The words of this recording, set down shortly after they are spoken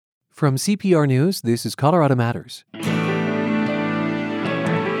From CPR News, this is Colorado Matters.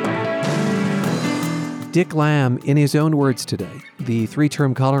 Dick Lamm, in his own words today, the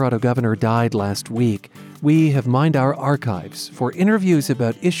three-term Colorado governor died last week. We have mined our archives for interviews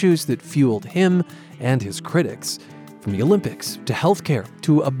about issues that fueled him and his critics, from the Olympics to healthcare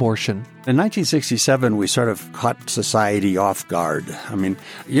to abortion. In 1967, we sort of caught society off guard. I mean,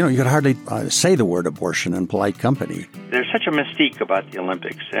 you could hardly say the word abortion in polite company. There's such a mystique about the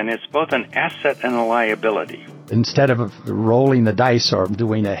Olympics, and it's both an asset and a liability. Instead of rolling the dice or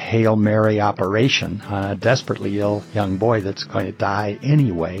doing a Hail Mary operation on a desperately ill young boy that's going to die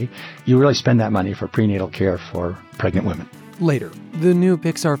anyway, you really spend that money for prenatal care for pregnant women. Later, the new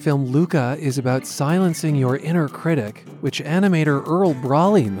Pixar film Luca is about silencing your inner critic, which animator Earl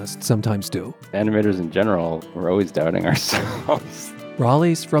Brawley must sometimes do. Animators in general, we're always doubting ourselves.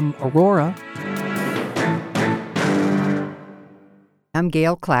 Brawley's from Aurora. I'm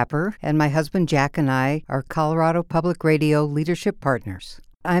Gail Clapper, and my husband Jack and I are Colorado Public Radio leadership partners.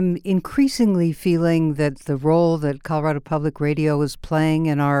 I'm increasingly feeling that the role that Colorado Public Radio is playing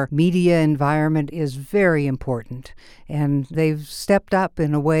in our media environment is very important, and they've stepped up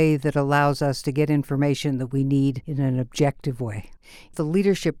in a way that allows us to get information that we need in an objective way. The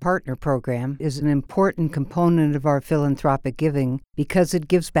Leadership Partner Program is an important component of our philanthropic giving because it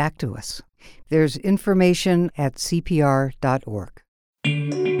gives back to us. There's information at cpr.org.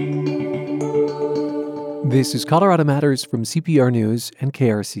 This is Colorado Matters from CPR News and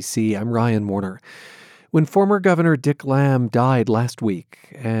KRCC. I'm Ryan Warner. When former Governor Dick Lamm died last week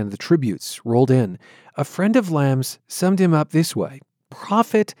and the tributes rolled in, a friend of Lamm's summed him up this way: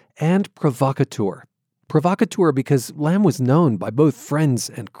 prophet and provocateur. Provocateur because Lamm was known by both friends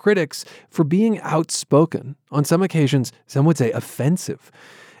and critics for being outspoken, on some occasions, some would say offensive.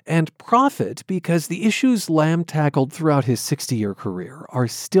 And prophet because the issues Lamm tackled throughout his 60-year career are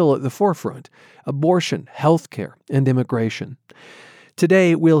still at the forefront: abortion, healthcare, and immigration.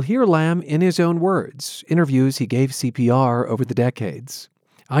 Today, we'll hear Lamm in his own words, interviews he gave CPR over the decades.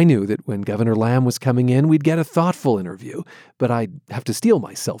 I knew that when Governor Lamm was coming in, we'd get a thoughtful interview, but I'd have to steel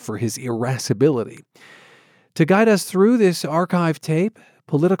myself for his irascibility. To guide us through this archive tape,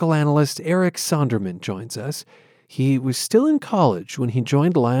 political analyst Eric Sonderman joins us. He was still in college when he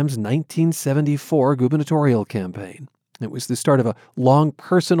joined Lamm's 1974 gubernatorial campaign. It was the start of a long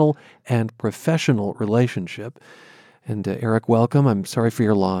personal and professional relationship. And Eric, welcome. I'm sorry for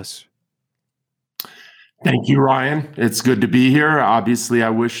your loss. Thank you, Ryan. It's good to be here. Obviously, I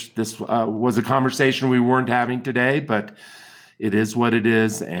wish this was a conversation we weren't having today, but it is what it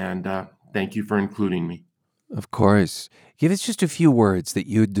is. And thank you for including me. Of course. Give us just a few words that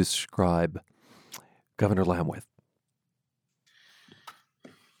you'd describe Governor Lamm with.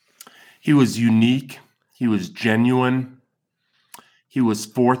 He was unique. He was genuine. He was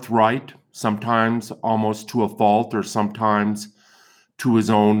forthright, sometimes almost to a fault or sometimes to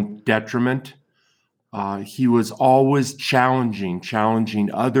his own detriment. He was always challenging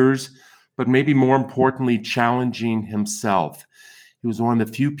others, but maybe more importantly, challenging himself. He was one of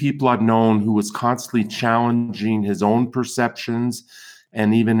the few people I've known who was constantly challenging his own perceptions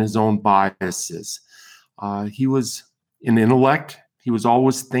and even his own biases. He was an intellect. He was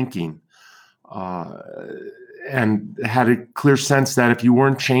always thinking. And had a clear sense that if you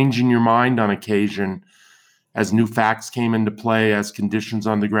weren't changing your mind on occasion, as new facts came into play, as conditions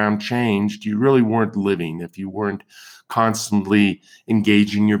on the ground changed, you really weren't living if you weren't constantly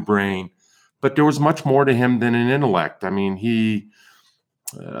engaging your brain. But there was much more to him than an intellect. I mean, he,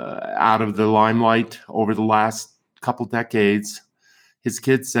 out of the limelight over the last couple decades, his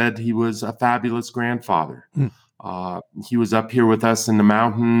kids said he was a fabulous grandfather. He was up here with us in the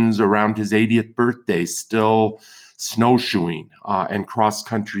mountains around his 80th birthday, still snowshoeing and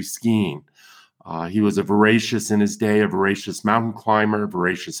cross-country skiing. He was a voracious mountain climber,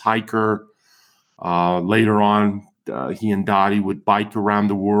 voracious hiker. Later on, he and Dottie would bike around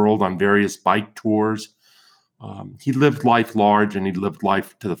the world on various bike tours. He lived life large, and he lived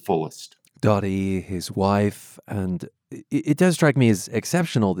life to the fullest. Dottie, his wife, and it does strike me as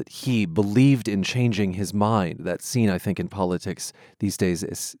exceptional that he believed in changing his mind. That's seen, I think, in politics these days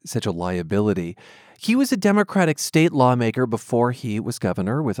as such a liability. He was a Democratic state lawmaker before he was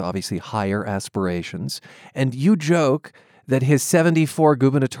governor, with obviously higher aspirations. And you joke that his 74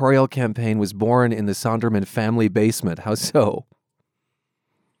 gubernatorial campaign was born in the Sonderman family basement. How so?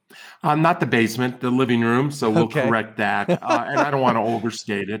 Not the basement, the living room. So we'll correct that. And I don't want to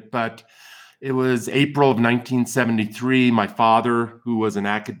overstate it, but it was April of 1973. My father, who was an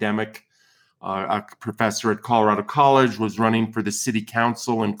academic, a professor at Colorado College, was running for the city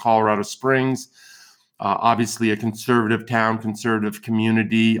council in Colorado Springs. Obviously, a conservative town, conservative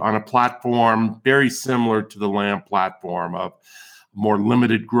community on a platform very similar to the Lamb platform of more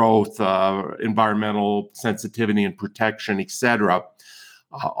limited growth, environmental sensitivity and protection, etc.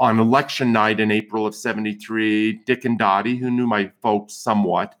 On election night in April of 73, Dick and Dottie, who knew my folks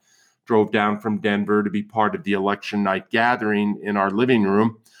somewhat, drove down from Denver to be part of the election night gathering in our living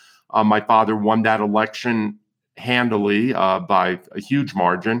room. My father won that election handily by a huge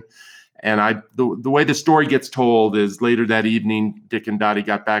margin. And the way the story gets told is later that evening, Dick and Dottie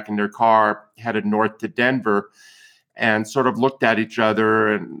got back in their car, headed north to Denver, and sort of looked at each other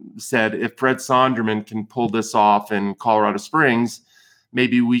and said, if Fred Sonderman can pull this off in Colorado Springs,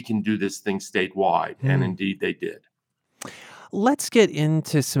 maybe we can do this thing statewide. And indeed they did. Let's get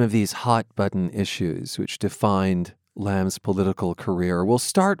into some of these hot button issues which defined Lamb's political career. We'll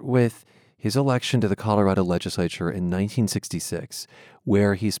start with his election to the Colorado legislature in 1966,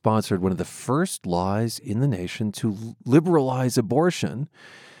 where he sponsored one of the first laws in the nation to liberalize abortion.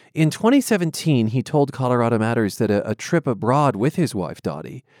 In 2017, he told Colorado Matters that a trip abroad with his wife,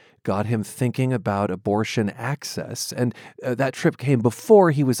 Dottie, got him thinking about abortion access, and that trip came before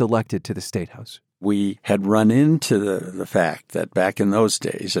he was elected to the State House. We had run into the fact that back in those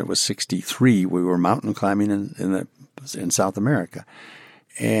days, it was 63, we were mountain climbing in South America,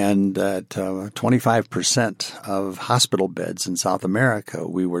 and that 25% of hospital beds in South America,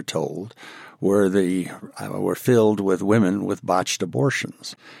 we were told, were filled with women with botched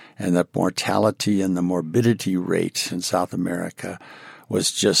abortions, and that mortality and the morbidity rate in South America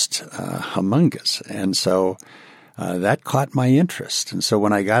was just humongous. And so that caught my interest. And so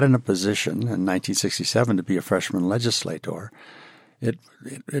when I got in a position in 1967 to be a freshman legislator, it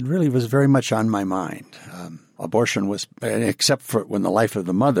really was very much on my mind. Abortion was, except for when the life of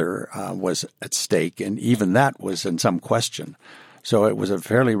the mother was at stake, and even that was in some question. So it was a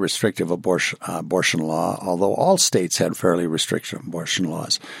fairly restrictive abortion law, although all states had fairly restrictive abortion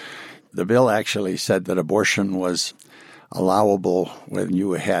laws. The bill actually said that abortion was allowable when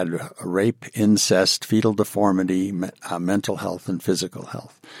you had rape, incest, fetal deformity, mental health, and physical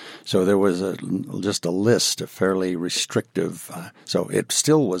health. So there was just a list of fairly restrictive. So it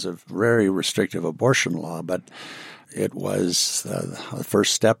still was a very restrictive abortion law, but it was the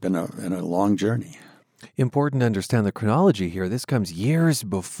first step in a long journey. Important to understand the chronology here. This comes years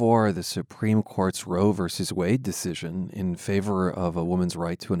before the Supreme Court's Roe versus Wade decision in favor of a woman's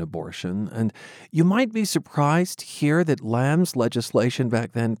right to an abortion. And you might be surprised to hear that Lamb's legislation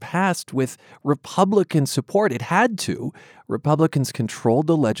back then passed with Republican support. It had to. Republicans controlled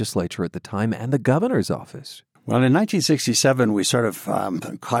the legislature at the time and the governor's office. Well, in 1967, we sort of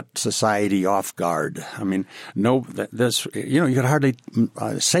caught society off guard. I mean, you could hardly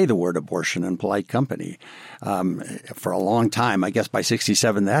say the word abortion in polite company for a long time. I guess by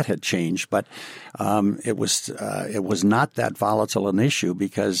 67 that had changed, but it was not that volatile an issue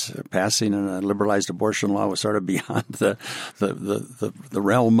because passing a liberalized abortion law was sort of beyond the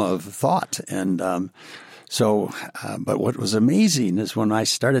realm of thought. And but what was amazing is when I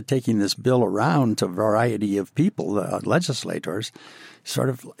started taking this bill around to a variety of people, legislators, sort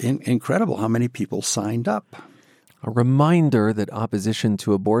of incredible how many people signed up. A reminder that opposition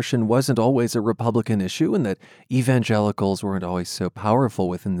to abortion wasn't always a Republican issue and that evangelicals weren't always so powerful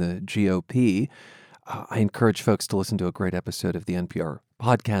within the GOP. I encourage folks to listen to a great episode of the NPR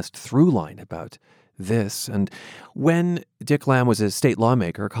podcast Throughline about this. And when Dick Lamb was a state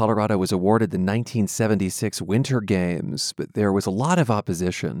lawmaker, Colorado was awarded the 1976 Winter Games, but there was a lot of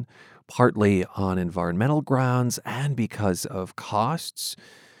opposition, partly on environmental grounds and because of costs.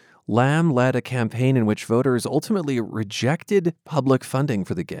 Lamb led a campaign in which voters ultimately rejected public funding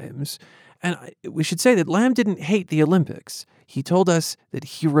for the Games. And we should say that Lamb didn't hate the Olympics. He told us that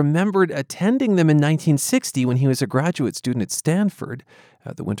he remembered attending them in 1960 when he was a graduate student at Stanford.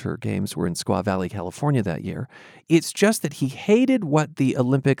 The Winter Games were in Squaw Valley, California that year. It's just that he hated what the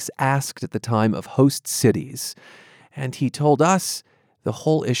Olympics asked at the time of host cities. And he told us the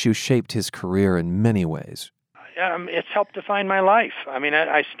whole issue shaped his career in many ways. It's helped define my life. I mean,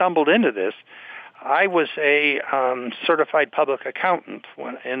 I stumbled into this. I was a certified public accountant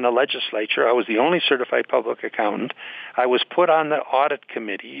in the legislature. I was the only certified public accountant. I was put on the audit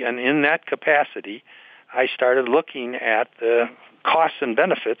committee, and in that capacity, I started looking at the costs and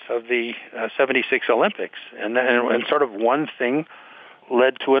benefits of the 76 Olympics, and sort of one thing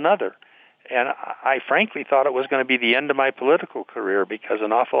led to another. And I frankly thought it was going to be the end of my political career because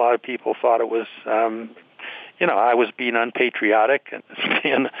an awful lot of people thought it was, I was being unpatriotic and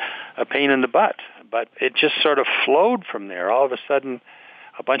being a pain in the butt. But it just sort of flowed from there. All of a sudden,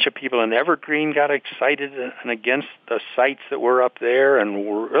 a bunch of people in Evergreen got excited and against the sites that were up there,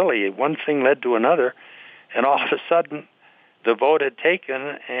 and really one thing led to another. And all of a sudden, the vote had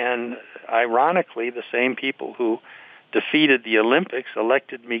taken, and ironically, the same people who defeated the Olympics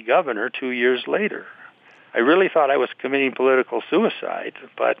elected me governor 2 years later. I really thought I was committing political suicide,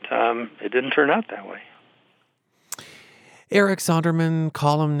 but it didn't turn out that way. Eric Sondermann,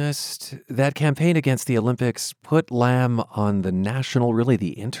 columnist, that campaign against the Olympics put Lamb on the national, really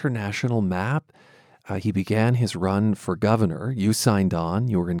the international map. He began his run for governor. You signed on.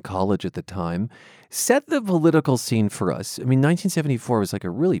 You were in college at the time. Set the political scene for us. I mean, 1974 was like a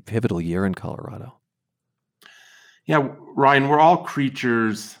really pivotal year in Colorado. Yeah, Ryan, we're all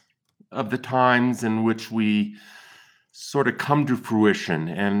creatures of the times in which we sort of come to fruition.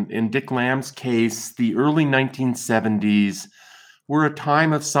 And in Dick Lamb's case, the early 1970s were a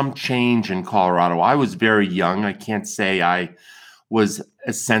time of some change in Colorado. I was very young. I can't say I was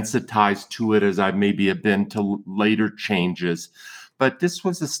as sensitized to it as I maybe have been to later changes. But this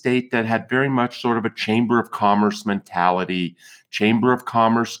was a state that had very much sort of a Chamber of Commerce mentality, Chamber of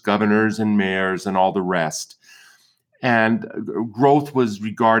Commerce governors and mayors and all the rest. And growth was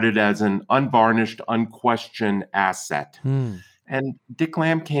regarded as an unvarnished, unquestioned asset. And Dick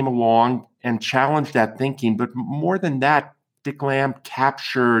Lamb came along and challenged that thinking. But more than that, Dick Lamb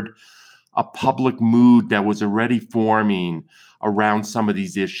captured a public mood that was already forming around some of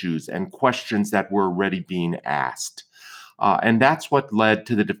these issues and questions that were already being asked. And that's what led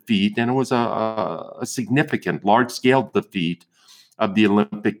to the defeat. And it was a significant, large-scale defeat of the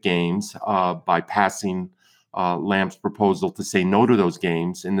Olympic Games by passing Lamb's proposal to say no to those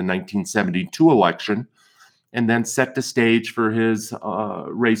games in the 1972 election, and then set the stage for his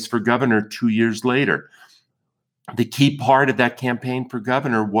race for governor 2 years later. The key part of that campaign for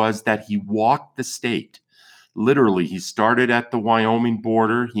governor was that he walked the state. Literally, he started at the Wyoming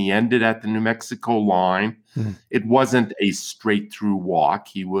border. He ended at the New Mexico line. It wasn't a straight-through walk.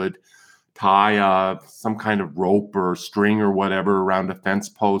 He would tie some kind of rope or string or whatever around a fence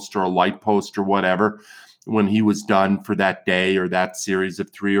post or a light post or whatever when he was done for that day or that series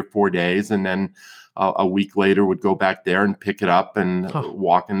of 3 or 4 days. And then a week later would go back there and pick it up and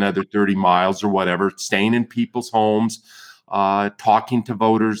walk another 30 miles or whatever, staying in people's homes, talking to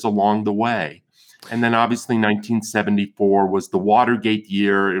voters along the way. And then obviously 1974 was the Watergate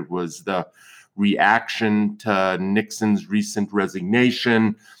year. It was the reaction to Nixon's recent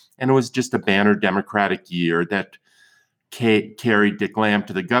resignation. And it was just a banner Democratic year that carried Dick Lamb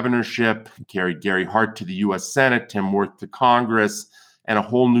to the governorship, carried Gary Hart to the U.S. Senate, Tim Wirth to Congress, and a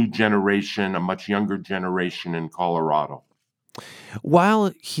whole new generation, a much younger generation in Colorado.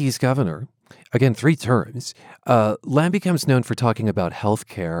 While he's governor, again, 3 terms, Lamb becomes known for talking about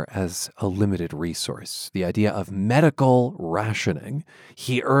healthcare as a limited resource, the idea of medical rationing.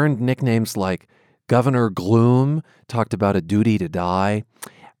 He earned nicknames like Governor Gloom, talked about a duty to die.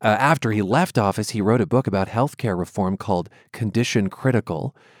 After he left office, he wrote a book about healthcare reform called Condition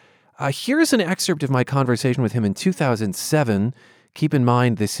Critical. Here's an excerpt of my conversation with him in 2007. Keep in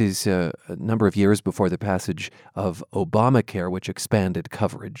mind, this is a number of years before the passage of Obamacare, which expanded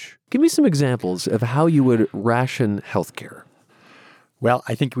coverage. Give me some examples of how you would ration healthcare. Well,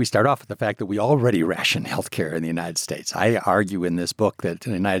 I think we start off with the fact that we already ration healthcare in the United States. I argue in this book that the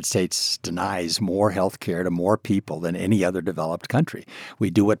United States denies more healthcare to more people than any other developed country.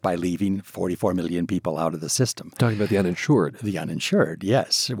 We do it by leaving 44 million people out of the system. Talking about the uninsured. The uninsured,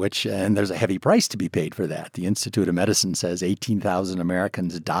 yes, and there's a heavy price to be paid for that. The Institute of Medicine says 18,000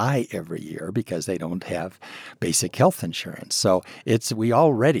 Americans die every year because they don't have basic health insurance. So we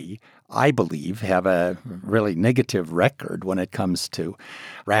already, I believe, have a really negative record when it comes to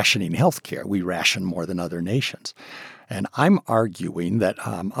rationing healthcare. We ration more than other nations. And I'm arguing that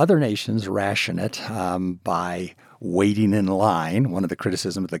other nations ration it by waiting in line. One of the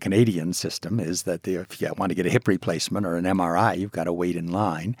criticisms of the Canadian system is that if you want to get a hip replacement or an MRI, you've got to wait in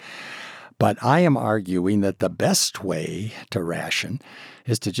line. But I am arguing that the best way to ration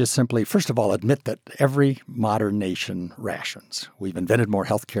is to just simply, first of all, admit that every modern nation rations. We've invented more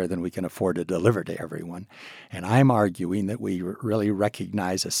healthcare than we can afford to deliver to everyone. And I'm arguing that we really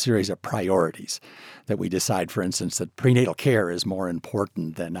recognize a series of priorities, that we decide, for instance, that prenatal care is more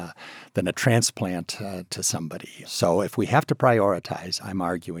important than a transplant to somebody. So if we have to prioritize, I'm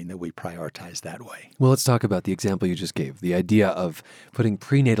arguing that we prioritize that way. Well, let's talk about the example you just gave, the idea of putting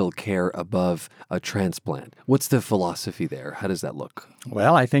prenatal care above a transplant. What's the philosophy there? How does that look?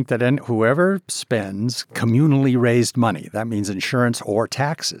 Well, I think that whoever spends communally raised money, that means insurance or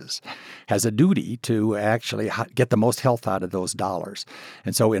taxes, has a duty to actually get the most health out of those dollars.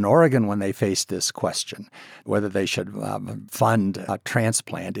 And so in Oregon, when they faced this question, whether they should fund a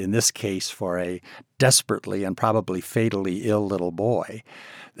transplant, in this case for a desperately and probably fatally ill little boy.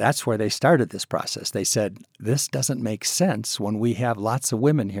 That's where they started this process. They said, this doesn't make sense when we have lots of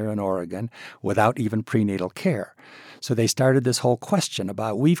women here in Oregon without even prenatal care. So they started this whole question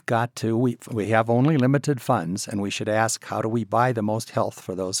about we have only limited funds, and we should ask, how do we buy the most health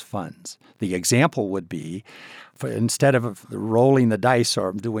for those funds? The example would be, instead of rolling the dice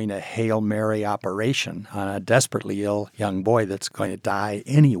or doing a Hail Mary operation on a desperately ill young boy that's going to die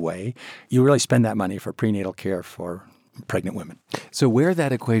anyway, you really spend that money for prenatal care for pregnant women. So where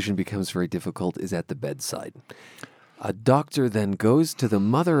that equation becomes very difficult is at the bedside. A doctor then goes to the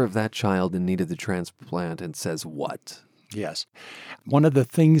mother of that child in need of the transplant and says what? Yes. One of the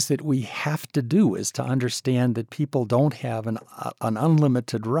things that we have to do is to understand that people don't have an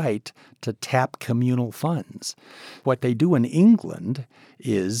unlimited right to tap communal funds. What they do in England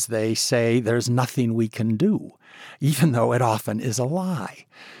is they say there's nothing we can do, even though it often is a lie.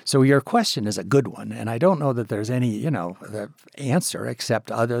 So your question is a good one, and I don't know that there's any, answer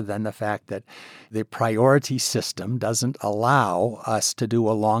except other than the fact that the priority system doesn't allow us to do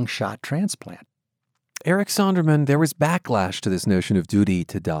a long-shot transplant. Eric Sondermann, there was backlash to this notion of duty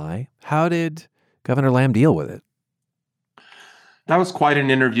to die. How did Governor Lamb deal with it? That was quite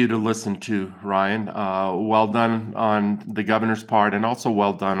an interview to listen to, Ryan. Well done on the governor's part, and also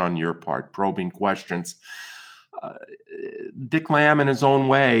well done on your part, probing questions. Dick Lamb, in his own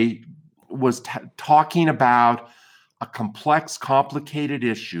way, was talking about a complex, complicated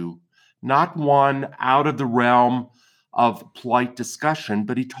issue, not one out of the realm of polite discussion,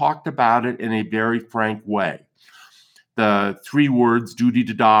 but he talked about it in a very frank way. The 3 words, duty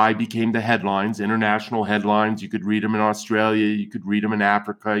to die, became the headlines, international headlines. You could read them in Australia, you could read them in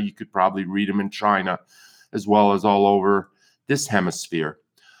Africa, you could probably read them in China, as well as all over this hemisphere.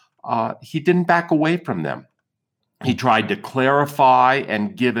 He didn't back away from them. He tried to clarify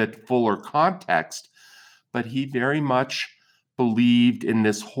and give it fuller context, but he very much believed in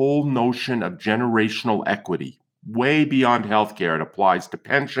this whole notion of generational equity. Way beyond healthcare. It applies to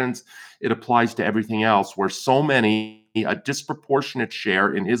pensions. It applies to everything else, where so many, a disproportionate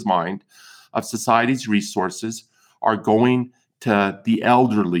share in his mind of society's resources are going to the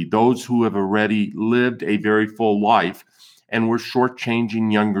elderly, those who have already lived a very full life, and we're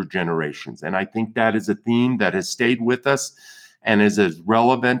shortchanging younger generations. And I think that is a theme that has stayed with us and is as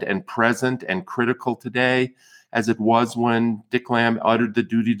relevant and present and critical today as it was when Dick Lamb uttered the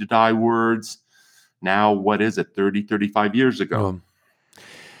duty to die words. Now, what is it, 30, 35 years ago?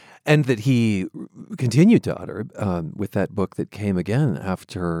 And that he continued to utter with that book that came again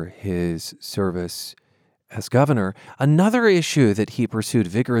after his service as governor. Another issue that he pursued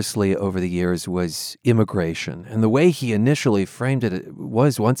vigorously over the years was immigration. And the way he initially framed it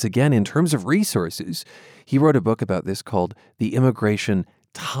was, once again, in terms of resources. He wrote a book about this called The Immigration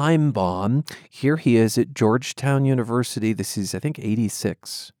Time Bomb. Here he is at Georgetown University. This is, I think,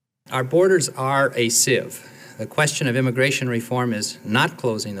 86. Our borders are a sieve. The question of immigration reform is not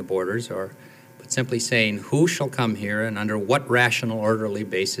closing the borders, but simply saying who shall come here and under what rational, orderly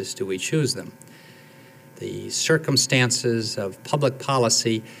basis do we choose them. The circumstances of public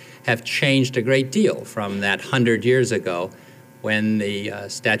policy have changed a great deal from that 100 years ago when the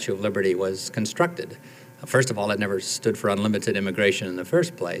Statue of Liberty was constructed. First of all, it never stood for unlimited immigration in the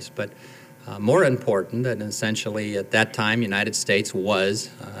first place, but more important, and essentially at that time, the United States was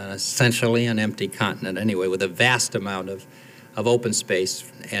essentially an empty continent anyway, with a vast amount of open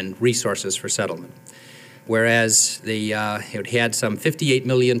space and resources for settlement. Whereas it had some 58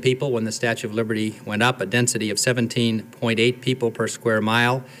 million people when the Statue of Liberty went up, a density of 17.8 people per square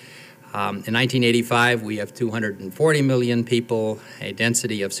mile. In 1985, we have 240 million people, a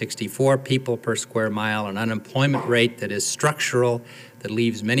density of 64 people per square mile, an unemployment rate that is structural, that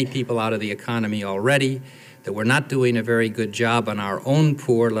leaves many people out of the economy already, that we're not doing a very good job on our own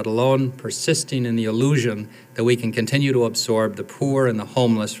poor, let alone persisting in the illusion that we can continue to absorb the poor and the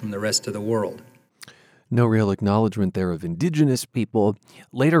homeless from the rest of the world. No real acknowledgement there of indigenous people.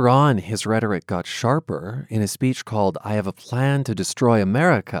 Later on, his rhetoric got sharper. In a speech called I Have a Plan to Destroy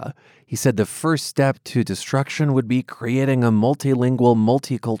America, he said the first step to destruction would be creating a multilingual,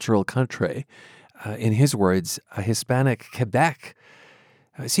 multicultural country. In his words, a Hispanic Quebec.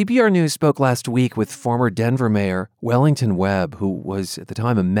 CPR News spoke last week with former Denver Mayor Wellington Webb, who was at the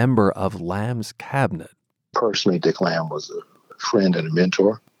time a member of Lamb's cabinet. Personally, Dick Lamb was a friend and a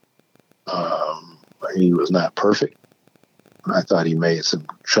mentor. He was not perfect. I thought he made some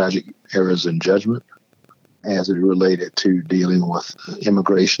tragic errors in judgment as it related to dealing with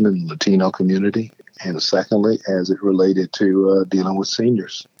immigration in the Latino community, and secondly, as it related to dealing with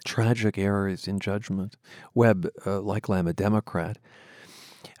seniors. Tragic errors in judgment. Webb, like Lamb, a Democrat.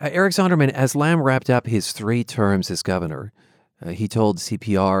 Eric Zonderman, as Lamb wrapped up his 3 terms as governor, he told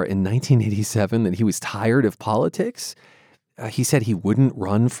CPR in 1987 that he was tired of politics. He said he wouldn't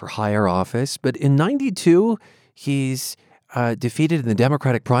run for higher office. But in 92, he's defeated in the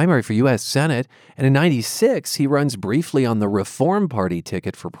Democratic primary for U.S. Senate. And in 96, he runs briefly on the Reform Party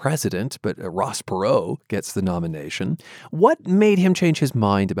ticket for president, but Ross Perot gets the nomination. What made him change his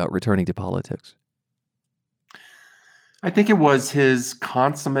mind about returning to politics? I think it was his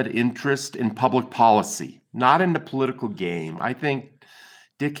consummate interest in public policy, not in the political game. I think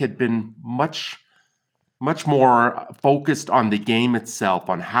Dick had been much more focused on the game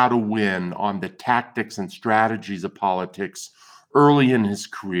itself, on how to win, on the tactics and strategies of politics early in his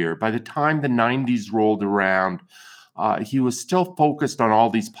career. By the time the 90s rolled around, he was still focused on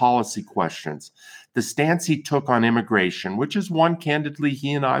all these policy questions. The stance he took on immigration, which is one, candidly,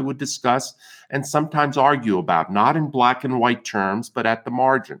 he and I would discuss and sometimes argue about, not in black and white terms, but at the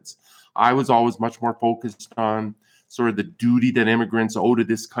margins. I was always much more focused on sort of the duty that immigrants owe to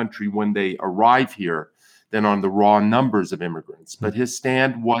this country when they arrive here than on the raw numbers of immigrants. But his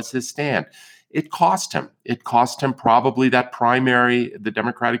stand was his stand. It cost him. It cost him probably that primary, the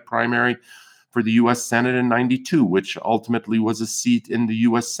Democratic primary for the U.S. Senate in 92, which ultimately was a seat in the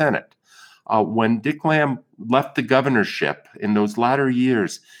U.S. Senate. When Dick Lamb left the governorship in those latter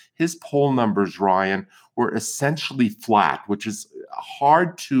years, his poll numbers, Ryan, were essentially flat, which is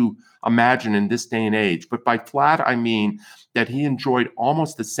hard to imagine in this day and age. But by flat, I mean that he enjoyed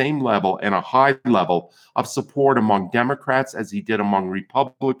almost the same level and a high level of support among Democrats as he did among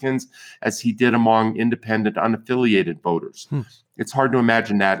Republicans, as he did among independent, unaffiliated voters. It's hard to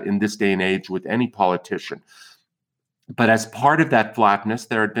imagine that in this day and age with any politician. But as part of that flatness,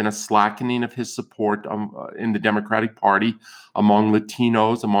 there had been a slackening of his support in the Democratic Party among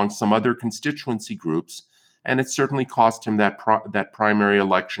Latinos, among some other constituency groups, and it certainly cost him that primary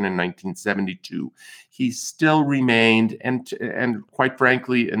election in 1972. He still remained, and quite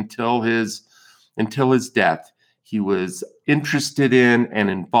frankly, until his death, he was interested in and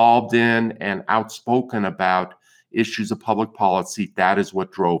involved in and outspoken about issues of public policy. That is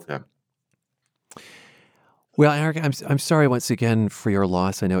what drove him. Well, Eric, I'm sorry once again for your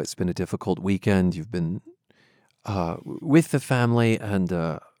loss. I know it's been a difficult weekend. You've been with the family, and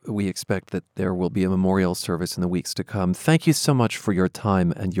we expect that there will be a memorial service in the weeks to come. Thank you so much for your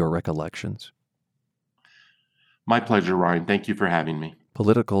time and your recollections. My pleasure, Ryan. Thank you for having me.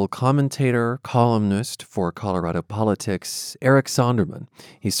 Political commentator, columnist for Colorado Politics, Eric Zonderman.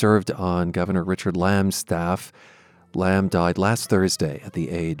 He served on Governor Richard Lamb's staff. Lamb died last Thursday at the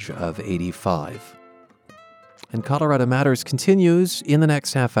age of 85. And Colorado Matters continues in the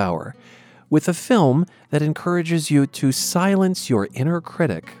next half hour with a film that encourages you to silence your inner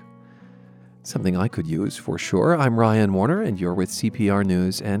critic. Something I could use for sure. I'm Ryan Warner, and you're with CPR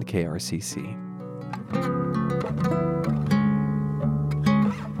News and KRCC.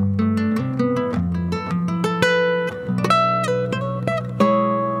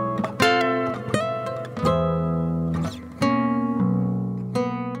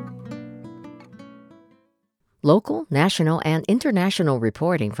 Local, national, and international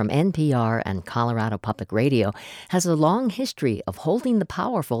reporting from NPR and Colorado Public Radio has a long history of holding the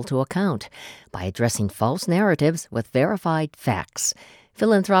powerful to account by addressing false narratives with verified facts.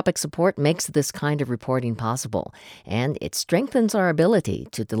 Philanthropic support makes this kind of reporting possible, and it strengthens our ability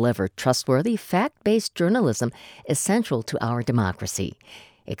to deliver trustworthy, fact-based journalism essential to our democracy.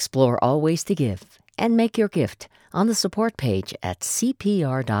 Explore all ways to give and make your gift on the support page at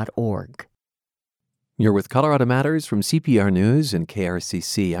cpr.org. You're with Colorado Matters from CPR News and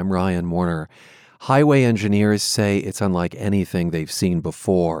KRCC. I'm Ryan Warner. Highway engineers say it's unlike anything they've seen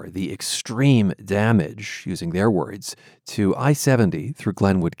before. The extreme damage, using their words, to I-70 through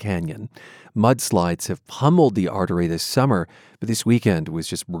Glenwood Canyon. Mudslides have pummeled the artery this summer, but this weekend was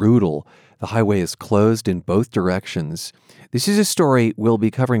just brutal. The highway is closed in both directions. This is a story we'll be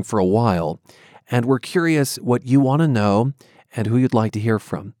covering for a while, and we're curious what you want to know and who you'd like to hear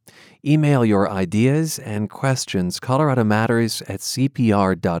from. Email your ideas and questions,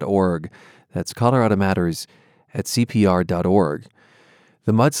 coloradomatters@cpr.org. That's coloradomatters@cpr.org.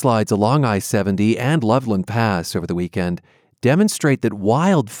 The mudslides along I-70 and Loveland Pass over the weekend demonstrate that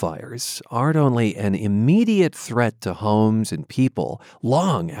wildfires aren't only an immediate threat to homes and people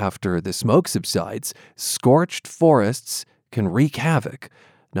long after the smoke subsides. Scorched forests can wreak havoc,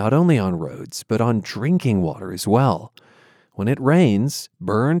 not only on roads, but on drinking water as well. When it rains,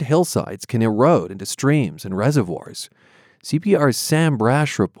 burned hillsides can erode into streams and reservoirs. CPR's Sam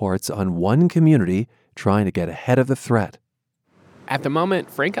Brash reports on one community trying to get ahead of the threat. At the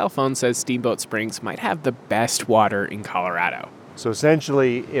moment, Frank Alphone says Steamboat Springs might have the best water in Colorado. So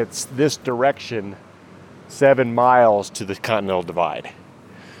essentially, it's this direction 7 miles to the Continental Divide.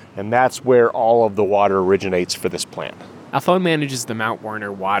 And that's where all of the water originates for this plant. Alphone manages the Mount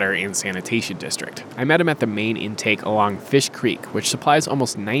Warner Water and Sanitation District. I met him at the main intake along Fish Creek, which supplies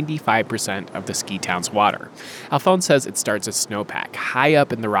almost 95% of the ski town's water. Alphone says it starts as snowpack high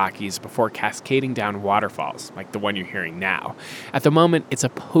up in the Rockies before cascading down waterfalls, like the one you're hearing now. At the moment, it's a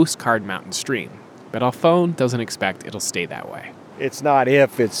postcard mountain stream, but Alphone doesn't expect it'll stay that way. It's not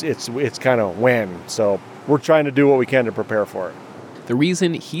if, it's kind of when. So we're trying to do what we can to prepare for it. The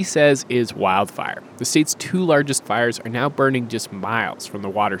reason, he says, is wildfire. The state's 2 largest fires are now burning just miles from the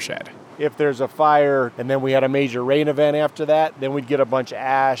watershed. If there's a fire and then we had a major rain event after that, then we'd get a bunch of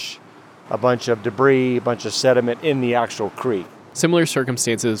ash, a bunch of debris, a bunch of sediment in the actual creek. Similar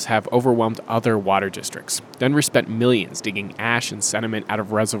circumstances have overwhelmed other water districts. Denver spent millions digging ash and sediment out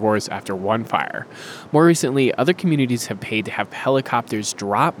of reservoirs after one fire. More recently, other communities have paid to have helicopters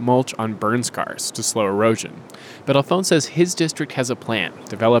drop mulch on burn scars to slow erosion. But Alphone says his district has a plan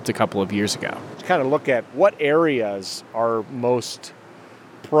developed a couple of years ago. To kind of look at what areas are most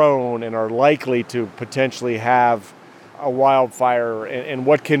prone and are likely to potentially have a wildfire, and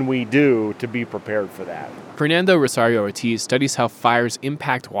what can we do to be prepared for that? Fernando Rosario Ortiz studies how fires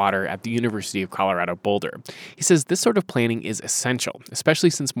impact water at the University of Colorado Boulder. He says this sort of planning is essential,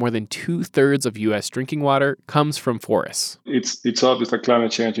 especially since more than 2/3 of U.S. drinking water comes from forests. It's obvious that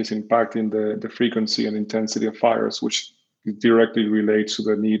climate change is impacting the frequency and intensity of fires, which directly relates to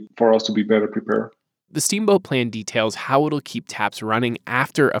the need for us to be better prepared. The Steamboat Plan details how it'll keep taps running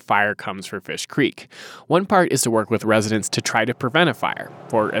after a fire comes for Fish Creek. One part is to work with residents to try to prevent a fire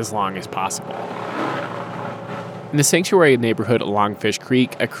for as long as possible. In the sanctuary neighborhood along Fish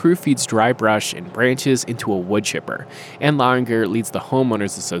Creek, a crew feeds dry brush and branches into a wood chipper. Ann Lauringer leads the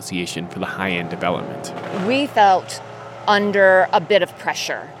Homeowners Association for the high-end development. We felt under a bit of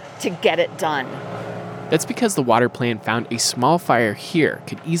pressure to get it done. That's because the water plant found a small fire here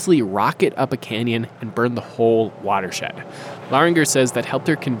could easily rocket up a canyon and burn the whole watershed. Lauringer says that helped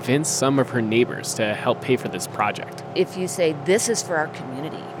her convince some of her neighbors to help pay for this project. If you say, this is for our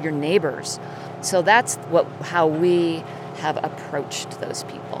community, your neighbors. So that's how we have approached those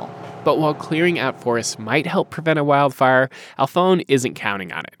people. But while clearing out forests might help prevent a wildfire, Alphone isn't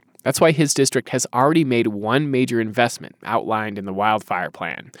counting on it. That's why his district has already made one major investment outlined in the wildfire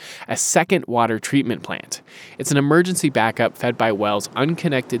plan, a second water treatment plant. It's an emergency backup fed by wells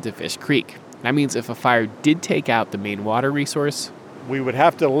unconnected to Fish Creek. That means if a fire did take out the main water resource, we would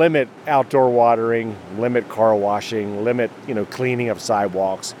have to limit outdoor watering, limit car washing, limit, cleaning of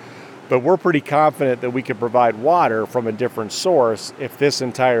sidewalks. But we're pretty confident that we could provide water from a different source if this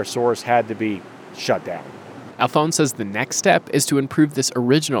entire source had to be shut down. Alphone says the next step is to improve this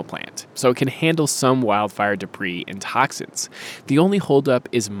original plant so it can handle some wildfire debris and toxins. The only holdup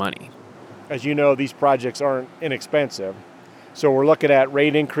is money. As you know, these projects aren't inexpensive. So we're looking at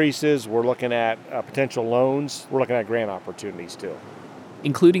rate increases, we're looking at potential loans, we're looking at grant opportunities too,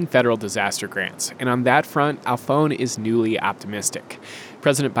 including federal disaster grants. And on that front, Alphone is newly optimistic.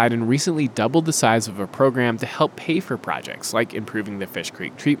 President Biden recently doubled the size of a program to help pay for projects like improving the Fish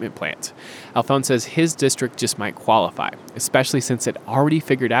Creek treatment plant. Alphone says his district just might qualify, especially since it already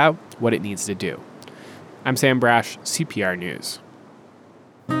figured out what it needs to do. I'm Sam Brash, CPR News.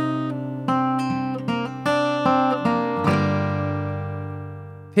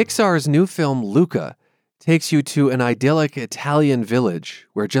 Pixar's new film, Luca, takes you to an idyllic Italian village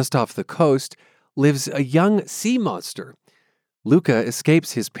where just off the coast lives a young sea monster. Luca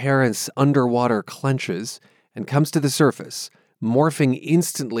escapes his parents' underwater clenches and comes to the surface, morphing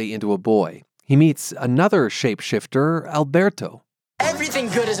instantly into a boy. He meets another shapeshifter, Alberto. Everything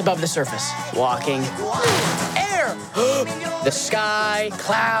good is above the surface. Walking. Air! The sky,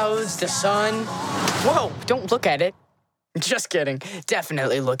 clouds, the sun. Whoa, don't look at it. Just kidding.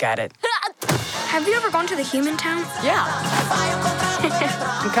 Definitely look at it. Have you ever gone to the human town? Yeah.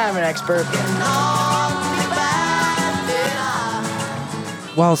 I'm kind of an expert.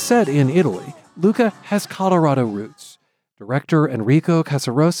 While set in Italy, Luca has Colorado roots. Director Enrico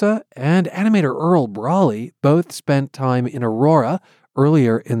Casarosa and animator Earl Brawley both spent time in Aurora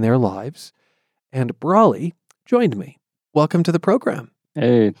earlier in their lives, and Brawley joined me. Welcome to the program.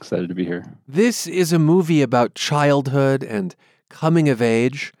 Hey, excited to be here. This is a movie about childhood and coming of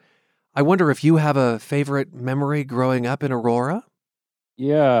age. I wonder if you have a favorite memory growing up in Aurora?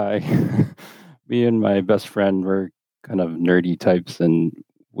 Yeah, me and my best friend were kind of nerdy types, and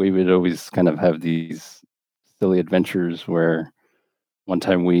we would always kind of have these silly adventures where one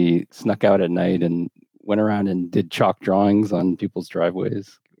time we snuck out at night and went around and did chalk drawings on people's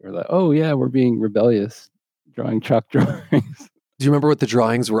driveways. We're like, oh yeah, we're being rebellious, drawing chalk drawings. Do you remember what the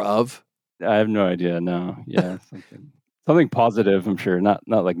drawings were of? I have no idea. No. Yeah. Something positive, I'm sure. Not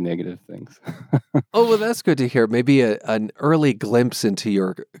like negative things. Oh, well, that's good to hear. Maybe an early glimpse into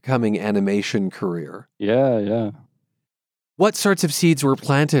your coming animation career. Yeah. What sorts of seeds were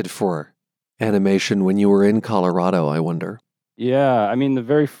planted for animation when you were in Colorado, I wonder? Yeah. I mean, the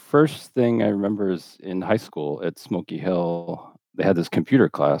very first thing I remember is in high school at Smoky Hill, they had this computer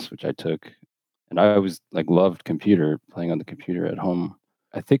class, which I took. And I always loved playing on the computer at home.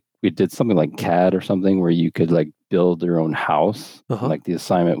 I think we did something like CAD or something where you could build your own house. Uh-huh. The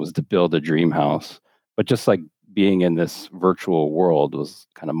assignment was to build a dream house. But just being in this virtual world was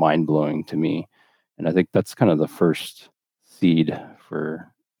kind of mind blowing to me. And I think that's kind of the first seed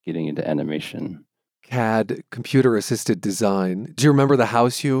for getting into animation. CAD, computer assisted design. Do you remember the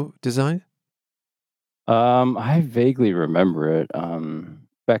house you designed? I vaguely remember it.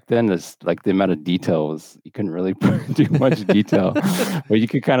 Back then, the amount of detail was, you couldn't really do much detail, but you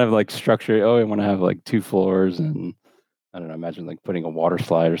could kind of structure it. Oh, I want to have 2 floors, and I don't know, imagine putting a water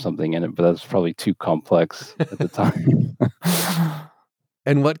slide or something in it, but that's probably too complex at the time.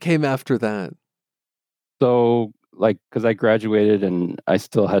 And what came after that? So, because I graduated and I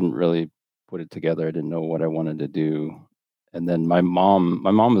still hadn't really put it together, I didn't know what I wanted to do. And then my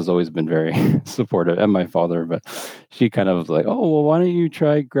mom has always been very supportive, and my father, but she kind of was like, oh, well, why don't you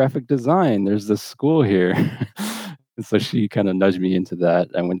try graphic design? There's this school here. And so she kind of nudged me into that.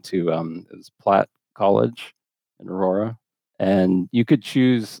 I went to, it was Platt College in Aurora. And you could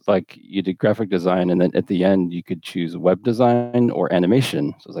choose, you did graphic design, and then at the end, you could choose web design or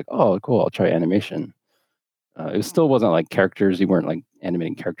animation. So I was like, oh, cool, I'll try animation. It still wasn't characters. You weren't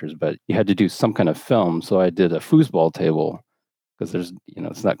animating characters, but you had to do some kind of film. So I did a foosball table because there's,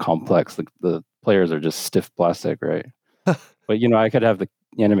 it's not complex. The players are just stiff plastic, right? But, I could have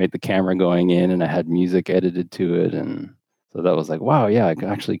animate the camera going in, and I had music edited to it. And so that was wow, yeah, I'm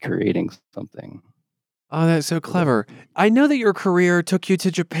actually creating something. Oh, that's so clever. I know that your career took you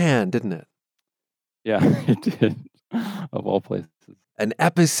to Japan, didn't it? Yeah, it did, of all places. An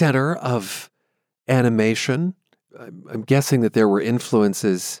epicenter of animation. I'm guessing that there were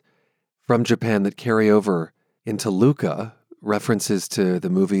influences from Japan that carry over into Luca, references to the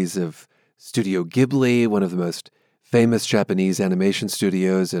movies of Studio Ghibli, one of the most famous Japanese animation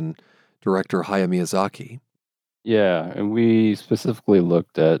studios, and director Hayao Miyazaki. Yeah, and we specifically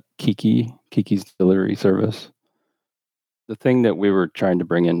looked at Kiki's delivery service. The thing that we were trying to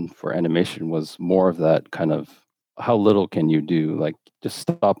bring in for animation was more of that kind of, how little can you do? Just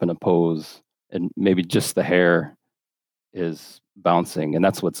stop in a pose, and maybe just the hair is bouncing, and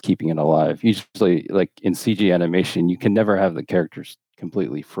that's what's keeping it alive. Usually, in CG animation, you can never have the characters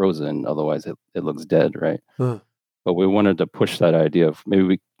completely frozen, otherwise it looks dead, right? But we wanted to push that idea of maybe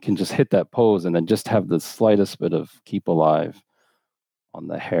we can just hit that pose and then just have the slightest bit of keep alive on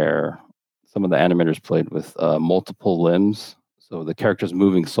the hair. Some of the animators played with multiple limbs, so the character's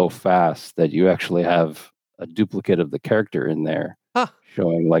moving so fast that you actually have a duplicate of the character in there,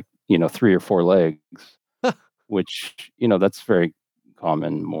 showing 3 or 4 legs, which, that's very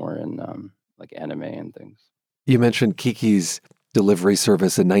common more in anime and things. You mentioned Kiki's delivery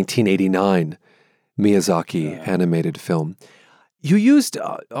service in 1989, Miyazaki animated film. You used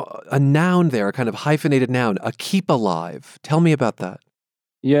a noun there, a kind of hyphenated noun, a keep alive. Tell me about that.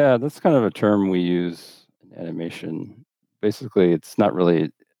 Yeah, that's kind of a term we use in animation. Basically, it's not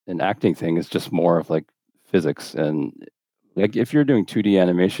really an acting thing. It's just more of physics. And if you're doing 2D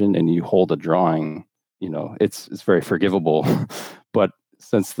animation and you hold a drawing, it's very forgivable. But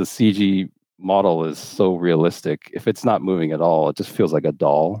since the CG model is so realistic, if it's not moving at all, it just feels like a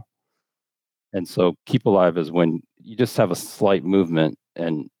doll. And so keep alive is when you just have a slight movement.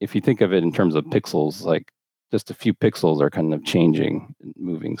 And if you think of it in terms of pixels, just a few pixels are kind of changing and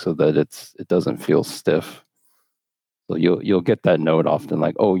moving so that it doesn't feel stiff. So you'll get that note often,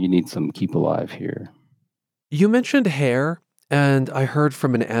 oh, you need some keep alive here. You mentioned hair, and I heard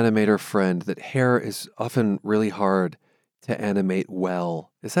from an animator friend that hair is often really hard to animate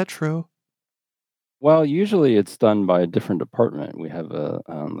well. Is that true? Well, usually it's done by a different department. We have a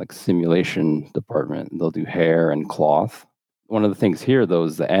simulation department. They'll do hair and cloth. One of the things here, though,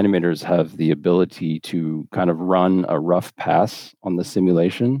 is the animators have the ability to kind of run a rough pass on the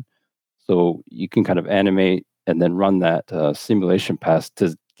simulation. So you can kind of animate and then run that simulation pass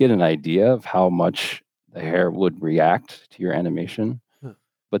to get an idea of how much the hair would react to your animation.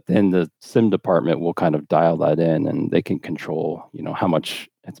 But then the sim department will kind of dial that in, and they can control, how much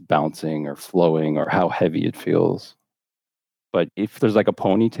it's bouncing or flowing or how heavy it feels. But if there's like a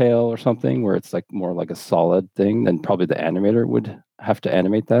ponytail or something where it's like more like a solid thing, then probably the animator would have to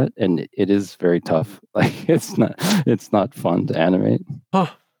animate that, and it is very tough. Like it's not fun to animate. Huh.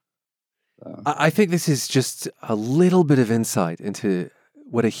 I think this is just a little bit of insight into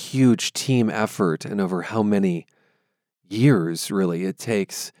what a huge team effort and over how many years really it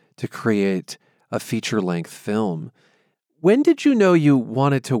takes to create a feature-length film. When did you know you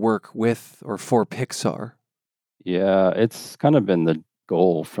wanted to work with or for Pixar? Yeah, it's kind of been the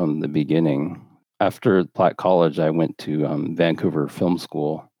goal from the beginning. After Platt College, I went to Vancouver Film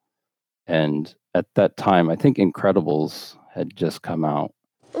School. And at that time, I think Incredibles had just come out.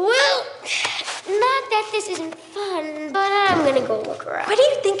 Well, not that this isn't fun, but I'm gonna go look around. What do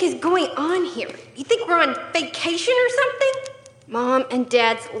you think is going on here? You think we're on vacation or something? Mom and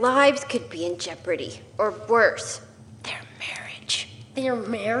Dad's lives could be in jeopardy, or worse. Their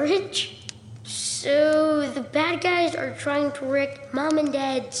marriage? So the bad guys are trying to wreck Mom and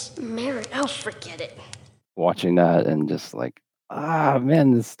Dad's marriage. Oh, forget it. Watching that and just like,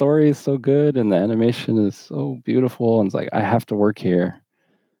 man, the story is so good and the animation is so beautiful. And it's like, I have to work here.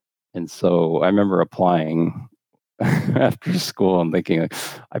 And so I remember applying after school and thinking, like,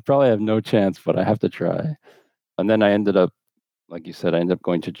 I probably have no chance, but I have to try. And then I ended up, like you said, I ended up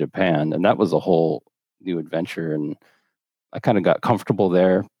going to Japan, and that was a whole new adventure. And I kind of got comfortable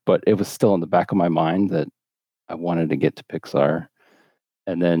there, but it was still in the back of my mind that I wanted to get to Pixar.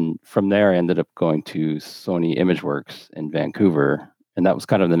 And then from there, I ended up going to Sony ImageWorks in Vancouver, and that was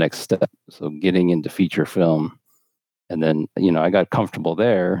kind of the next step. So getting into feature film. And then, I got comfortable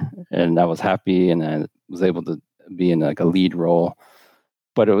there, and I was happy, and I was able to be in like a lead role.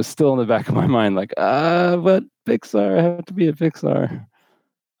 But it was still in the back of my mind, like, but Pixar, I have to be at Pixar.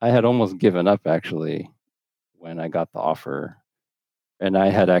 I had almost given up, actually, when I got the offer. And I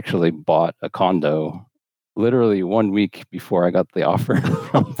had actually bought a condo literally 1 week before I got the offer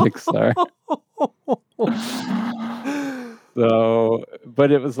from Pixar. So,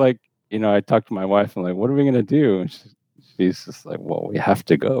 but it was like, I talked to my wife, and like, what are we going to do? And she's just like, well, we have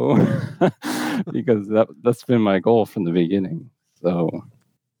to go because that's been my goal from the beginning. So,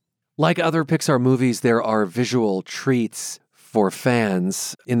 like other Pixar movies, there are visual treats for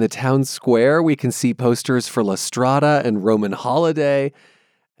fans. In the town square, we can see posters for La Strada and Roman Holiday,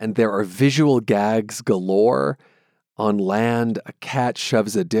 and there are visual gags galore. On land, a cat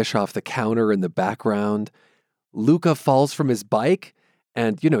shoves a dish off the counter in the background. Luca falls from his bike,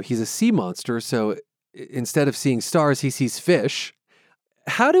 and, he's a sea monster, so instead of seeing stars, he sees fish.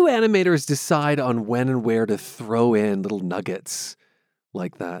 How do animators decide on when and where to throw in little nuggets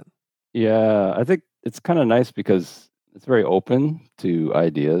like that? Yeah, I think it's kind of nice because it's very open to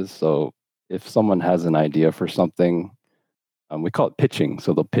ideas. So if someone has an idea for something, we call it pitching.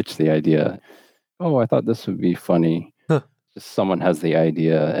 So they'll pitch the idea. Oh, I thought this would be funny. Huh. Just someone has the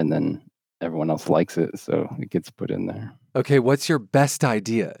idea, and then everyone else likes it, so it gets put in there. Okay, what's your best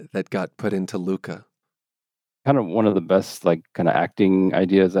idea that got put into Luca? Kind of one of the best, like, kind of acting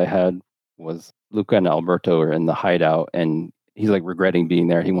ideas I had was Luca and Alberto are in the hideout, and he's like regretting being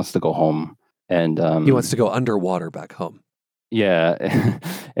there. He wants to go home. And he wants to go underwater back home. Yeah.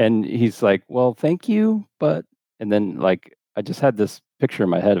 And he's like, well, thank you. And then like, I just had this picture in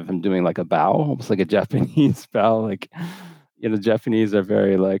my head of him doing like a bow, almost like a Japanese bow. Like, Japanese are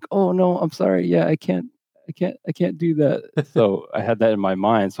very like, oh no, I'm sorry. Yeah, I can't do that. So I had that in my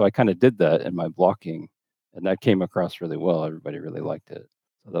mind. So I kind of did that in my blocking, and that came across really well. Everybody really liked it.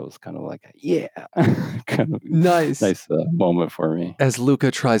 So that was kind of like, kind of nice moment for me. As Luca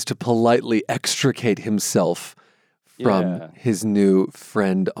tries to politely extricate himself from his new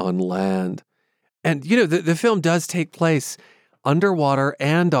friend on land. And, the film does take place underwater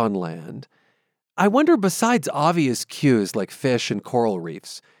and on land. I wonder, besides obvious cues like fish and coral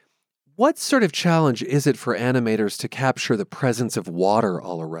reefs, what sort of challenge is it for animators to capture the presence of water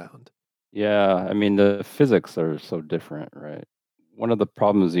all around? Yeah, I mean, the physics are so different, right? One of the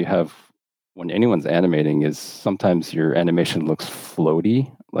problems you have when anyone's animating is sometimes your animation looks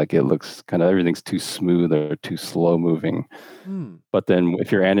floaty, like it looks kind of everything's too smooth or too slow moving. But then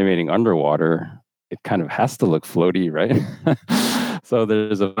if you're animating underwater, it kind of has to look floaty, right? So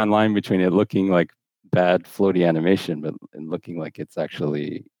there's a fine line between it looking like bad floaty animation, but and looking like it's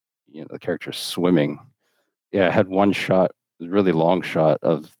actually, the character's swimming. Yeah, I had one shot, a really long shot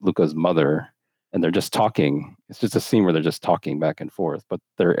of Luca's mother, and they're just talking. It's just a scene where they're just talking back and forth, but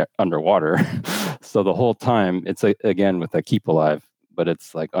they're underwater. So the whole time, it's again with a keep alive, but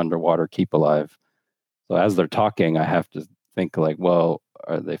it's like underwater keep alive. So as they're talking, I have to think like, well,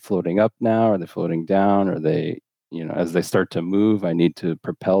 are they floating up now? Are they floating down? Are they, as they start to move, I need to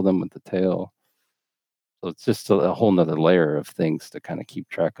propel them with the tail. So it's just a whole nother layer of things to kind of keep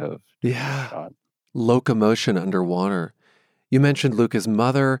track of. Yeah. Locomotion underwater. You mentioned Luca's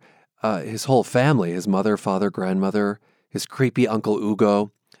mother, his whole family, his mother, father, grandmother, his creepy Uncle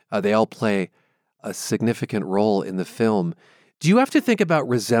Ugo. They all play a significant role in the film. Do you have to think about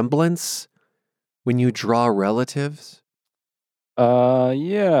resemblance when you draw relatives?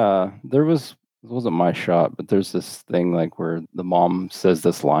 Yeah. It wasn't my shot, but there's this thing like where the mom says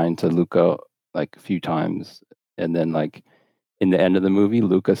this line to Luca like a few times, and then like in the end of the movie,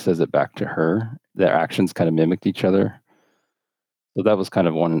 Luca says it back to her. Their actions kind of mimicked each other. So that was kind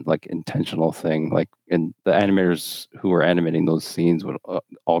of one like intentional thing. Like, and the animators who were animating those scenes would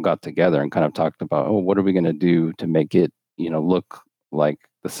all got together and kind of talked about, oh, what are we going to do to make it, look like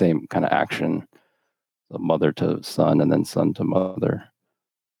the same kind of action, so mother to son and then son to mother.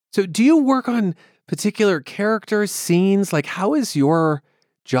 So do you work on particular characters, scenes? Like, how is your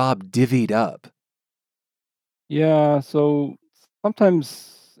job divvied up? Yeah, so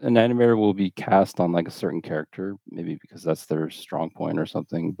sometimes an animator will be cast on like a certain character, maybe because that's their strong point or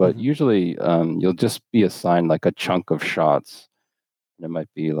something. But usually you'll just be assigned like a chunk of shots. And it might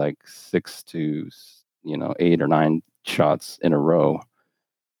be like 6 to 8 or 9 shots in a row.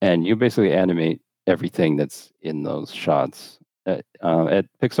 And you basically animate everything that's in those shots. At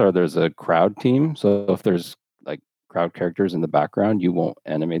Pixar, there's a crowd team. So if there's like crowd characters in the background, you won't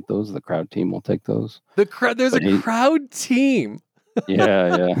animate those. The crowd team will take those. There's a crowd team.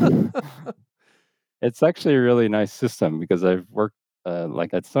 Yeah. It's actually a really nice system because I've worked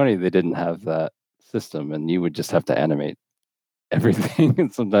like at Sony, they didn't have that system, and you would just have to animate everything.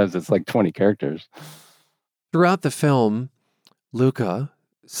 And sometimes it's like 20 characters. Throughout the film, Luca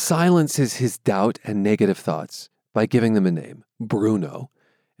silences his doubt and negative thoughts by giving them a name, Bruno.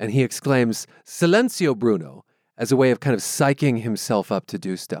 And he exclaims, "Silencio, Bruno," as a way of kind of psyching himself up to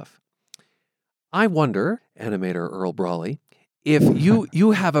do stuff. I wonder, animator Earl Brawley, if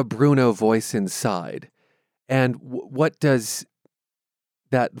you have a Bruno voice inside, and what does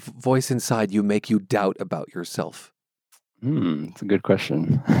that voice inside you make you doubt about yourself? It's a good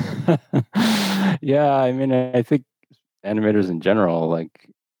question. Yeah, I mean, I think animators in general, like,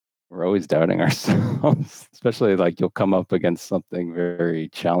 we're always doubting ourselves, especially like you'll come up against something very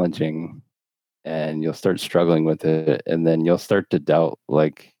challenging and you'll start struggling with it. And then you'll start to doubt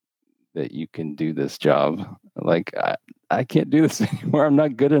like that you can do this job. Like, I can't do this anymore. I'm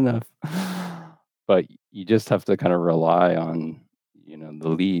not good enough. But you just have to kind of rely on, the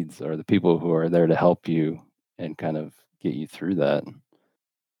leads or the people who are there to help you and kind of get you through that.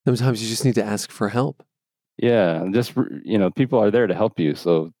 Sometimes you just need to ask for help. Yeah. Just, people are there to help you.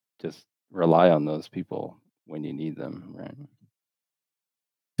 So just rely on those people when you need them, right?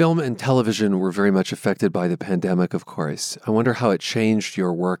 Film and television were very much affected by the pandemic, of course. I wonder how it changed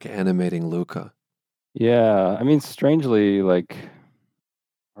your work animating Luca. Yeah, I mean, strangely, like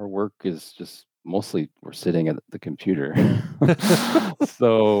our work is just mostly we're sitting at the computer.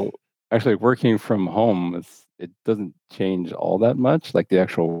 So actually working from home, it doesn't change all that much, like the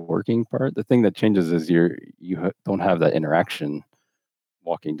actual working part. The thing that changes is you don't have that interaction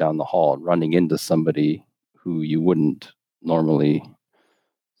walking down the hall and running into somebody who you wouldn't normally.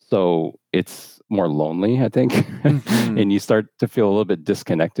 So it's more lonely, I think. And you start to feel a little bit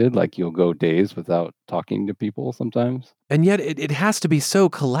disconnected, like you'll go days without talking to people sometimes. And yet it has to be so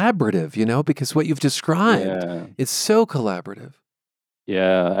collaborative, because what you've described is so collaborative.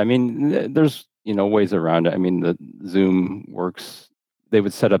 Yeah, I mean, there's, ways around it. I mean, the Zoom works. They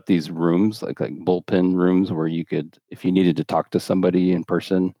would set up these rooms, like bullpen rooms where you could, if you needed to talk to somebody in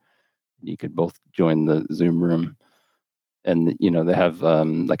person, you could both join the Zoom room. And, they have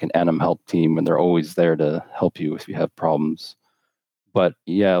like an Anim help team, and they're always there to help you if you have problems. But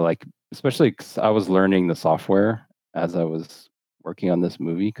yeah, like, especially 'cause I was learning the software as I was working on this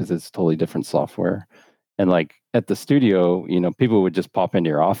movie because it's totally different software. And like at the studio, people would just pop into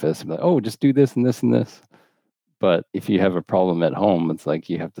your office and be like, oh, just do this and this and this. But if you have a problem at home, it's like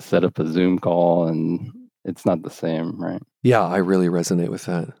you have to set up a Zoom call and it's not the same, right? Yeah, I really resonate with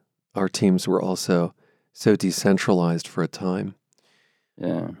that. Our teams were also so decentralized for a time.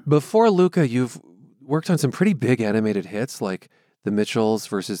 Yeah. Before Luca, you've worked on some pretty big animated hits like The Mitchells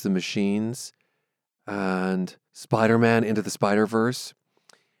versus the Machines and Spider-Man Into the Spider-Verse.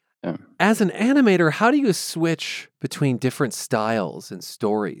 Yeah. As an animator, how do you switch between different styles and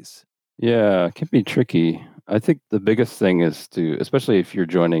stories? Yeah, it can be tricky. I think the biggest thing is to, especially if you're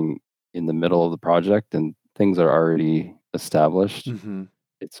joining in the middle of the project and things are already established,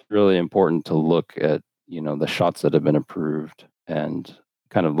 it's really important to look at, the shots that have been approved and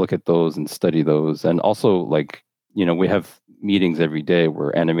kind of look at those and study those. And also, like, we have meetings every day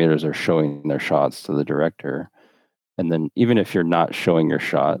where animators are showing their shots to the director. And then even if you're not showing your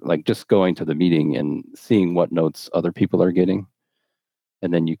shot, like just going to the meeting and seeing what notes other people are getting.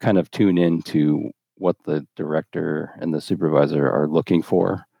 And then you kind of tune into what the director and the supervisor are looking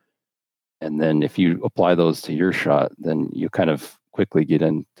for. And then if you apply those to your shot, then you kind of quickly get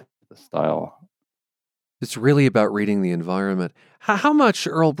into the style. It's really about reading the environment. How much,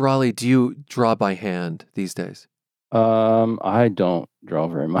 Earl Brawley, do you draw by hand these days? I don't draw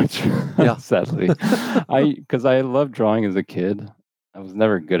very much, Yeah. sadly. Because I loved drawing as a kid. I was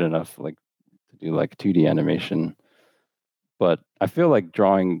never good enough to do 2D animation. But I feel like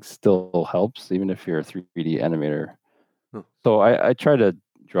drawing still helps, even if you're a 3D animator. So I try to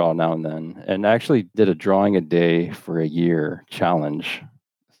draw now and then, and I actually did a drawing a day for a year challenge.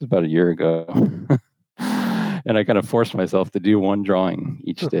 This is about a year ago. And I kind of forced myself to do one drawing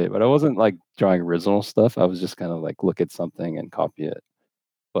each day, but I wasn't drawing original stuff. I was just kind of look at something and copy it.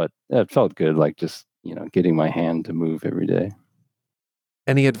 But it felt good, just, getting my hand to move every day.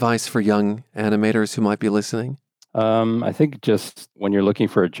 Any advice for young animators who might be listening? I think just when you're looking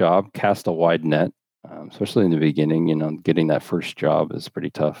for a job, cast a wide net, especially in the beginning. Getting that first job is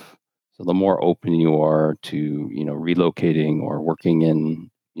pretty tough. So the more open you are to, relocating or working in,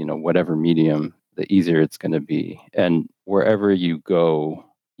 whatever medium, the easier it's going to be. And wherever you go,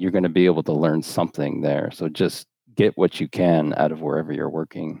 you're going to be able to learn something there. So just get what you can out of wherever you're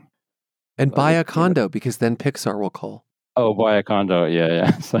working. And buy a condo, because then Pixar will call. Oh, buy a condo.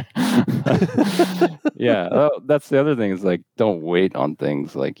 Yeah. Yeah. That's the other thing is don't wait on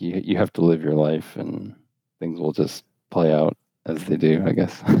things. You have to live your life, and things will just play out as they do, I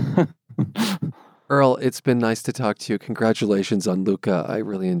guess. Earl, it's been nice to talk to you. Congratulations on Luca. I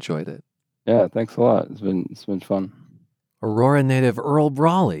really enjoyed it. Yeah, thanks a lot. It's been fun. Aurora native Earl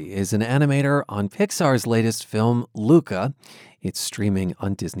Brawley is an animator on Pixar's latest film, Luca. It's streaming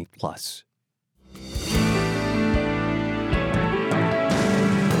on Disney+.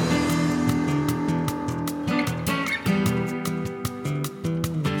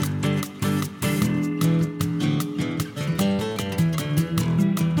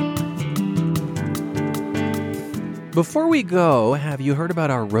 Before we go, have you heard about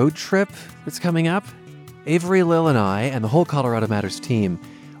our road trip that's coming up? Avery, Lil, and I, and the whole Colorado Matters team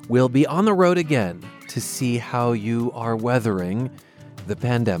will be on the road again to see how you are weathering the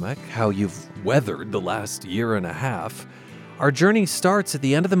pandemic, how you've weathered the last year and a half. Our journey starts at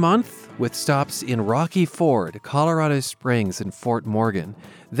the end of the month with stops in Rocky Ford, Colorado Springs, and Fort Morgan.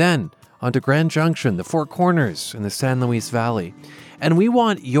 Then on to Grand Junction, the Four Corners, and the San Luis Valley. And we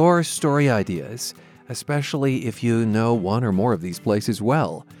want your story ideas, especially if you know one or more of these places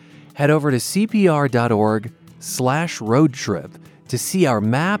well. Head over to cpr.org/roadtrip to see our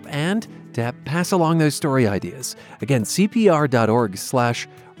map and to pass along those story ideas. Again,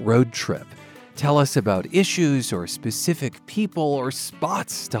 cpr.org/roadtrip. Tell us about issues or specific people or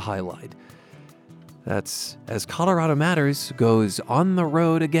spots to highlight. That's as Colorado Matters goes on the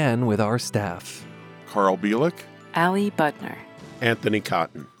road again with our staff. Carl Bielik, Allie Budner, Anthony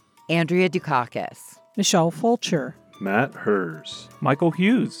Cotton, Andrea Dukakis, Michelle Fulcher, Matt Hers, Michael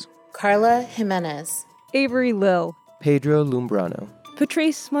Hughes, Carla Jimenez, Avery Lill, Pedro Lumbrano,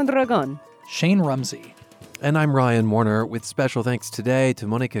 Patrice Mondragon, Shane Rumsey. And I'm Ryan Warner, with special thanks today to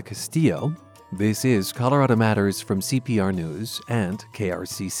Monica Castillo. This is Colorado Matters from CPR News and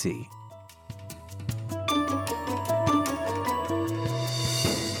KRCC.